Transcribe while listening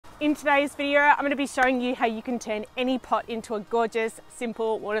In today's video, I'm going to be showing you how you can turn any pot into a gorgeous,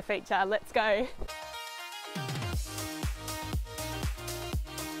 simple water feature. Let's go.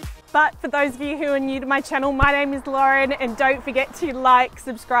 But for those of you who are new to my channel, my name is Lauren, and don't forget to like,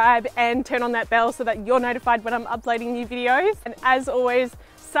 subscribe and turn on that bell so that you're notified when I'm uploading new videos. And as always,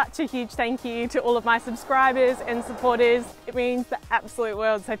 such a huge thank you to all of my subscribers and supporters. It means the absolute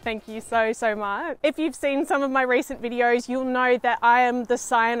world, so thank you so much. If you've seen some of my recent videos, you'll know that I am the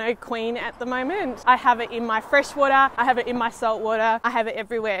cyano queen at the moment. I have it in my fresh water, I have it in my salt water, I have it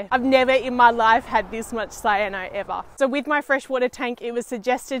everywhere. I've never in my life had this much cyano ever. So with my freshwater tank, it was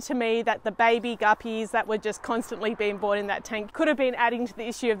suggested to me that the baby guppies that were just constantly being born in that tank could have been adding to the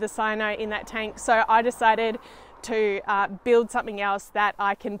issue of the cyano in that tank. So I decided to build something else that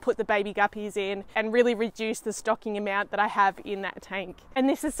I can put the baby guppies in and really reduce the stocking amount that I have in that tank. And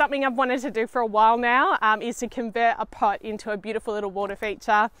this is something I've wanted to do for a while now, is to convert a pot into a beautiful little water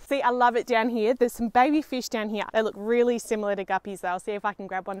feature. See, I love it down here. There's some baby fish down here. They look really similar to guppies though. I'll see if I can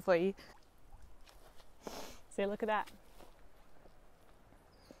grab one for you. See, look at that.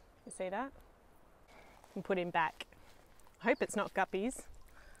 You see that? And put him back. I hope it's not guppies.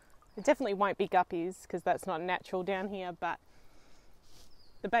 It definitely won't be guppies because that's not natural down here, but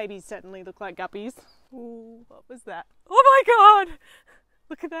the babies certainly look like guppies. Ooh, what was that? Oh my God!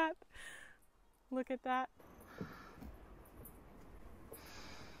 Look at that. Look at that.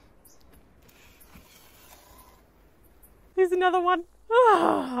 Here's another one.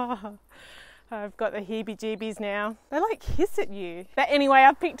 Oh, I've got the heebie-jeebies now. They like hiss at you. But anyway,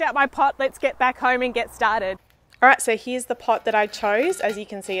 I've picked out my pot. Let's get back home and get started. Alright, so here's the pot that I chose. As you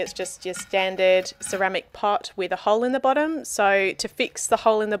can see, it's just your standard ceramic pot with a hole in the bottom. So to fix the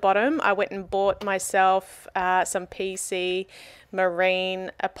hole in the bottom, I went and bought myself some PC marine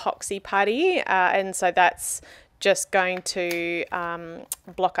epoxy putty, and so that's just going to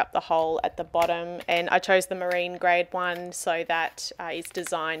block up the hole at the bottom. And I chose the marine grade one so that it's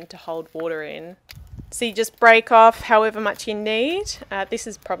designed to hold water in. So you just break off however much you need. This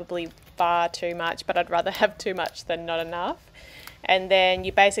is probably far too much, but I'd rather have too much than not enough. And then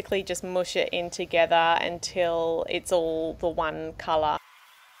you basically just mush it in together until it's all the one colour.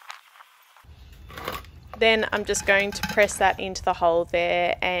 Then I'm just going to press that into the hole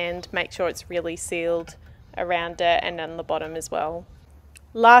there and make sure it's really sealed around it and on the bottom as well.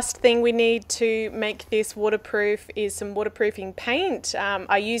 Last thing we need to make this waterproof is some waterproofing paint.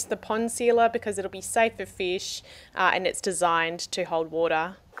 I use the pond sealer because it'll be safe for fish and it's designed to hold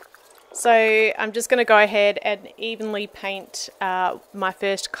water. So I'm just going to go ahead and evenly paint my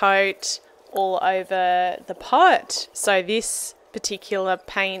first coat all over the pot. So this particular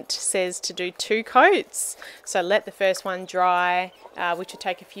paint says to do 2 coats. So let the first one dry, which will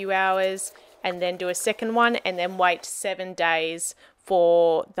take a few hours, and then do a second one and then wait 7 days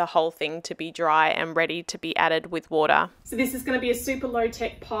for the whole thing to be dry and ready to be added with water. So this is going to be a super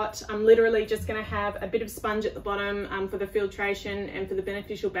low-tech pot. I'm literally just going to have a bit of sponge at the bottom for the filtration and for the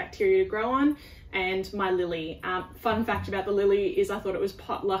beneficial bacteria to grow on, and my lily. Fun fact about the lily is I thought it was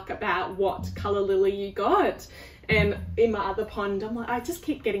pot luck about what colour lily you got. And in my other pond, I'm like, I just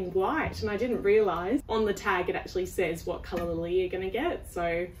keep getting white, and I didn't realise on the tag it actually says what colour lily you're going to get.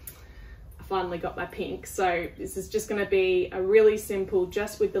 So finally got my pink. So this is just going to be a really simple,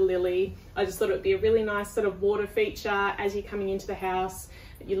 just with the lily. I just thought it would be a really nice sort of water feature as you're coming into the house.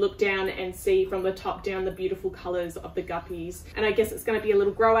 You look down and see from the top down the beautiful colours of the guppies. And I guess it's going to be a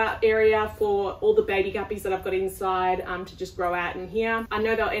little grow out area for all the baby guppies that I've got inside to just grow out in here. I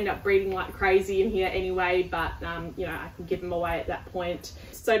know they'll end up breeding like crazy in here anyway, but you know, I can give them away at that point.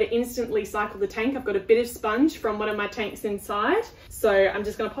 So to instantly cycle the tank, I've got a bit of sponge from one of my tanks inside. So I'm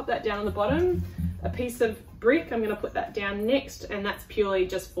just going to pop that down on the bottom. A piece of brick, I'm going to put that down next, and that's purely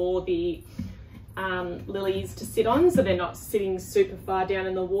just for the lilies to sit on, so they're not sitting super far down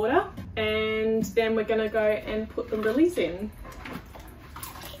in the water. And then we're going to go and put the lilies in.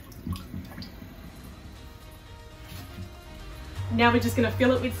 Now we're just going to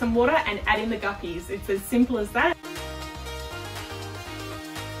fill it with some water and add in the guppies. It's as simple as that.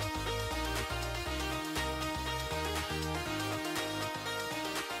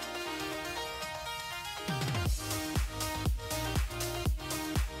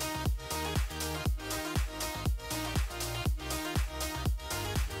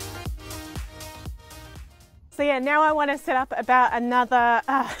 So yeah, now I want to set up about another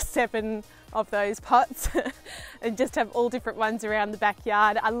 7 of those pots and just have all different ones around the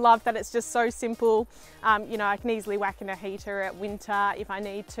backyard. I love that it's just so simple. You know, I can easily whack in a heater at winter if I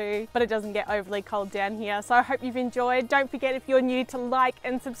need to, but it doesn't get overly cold down here. So I hope you've enjoyed. Don't forget, if you're new, to like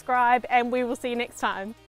and subscribe, and we will see you next time.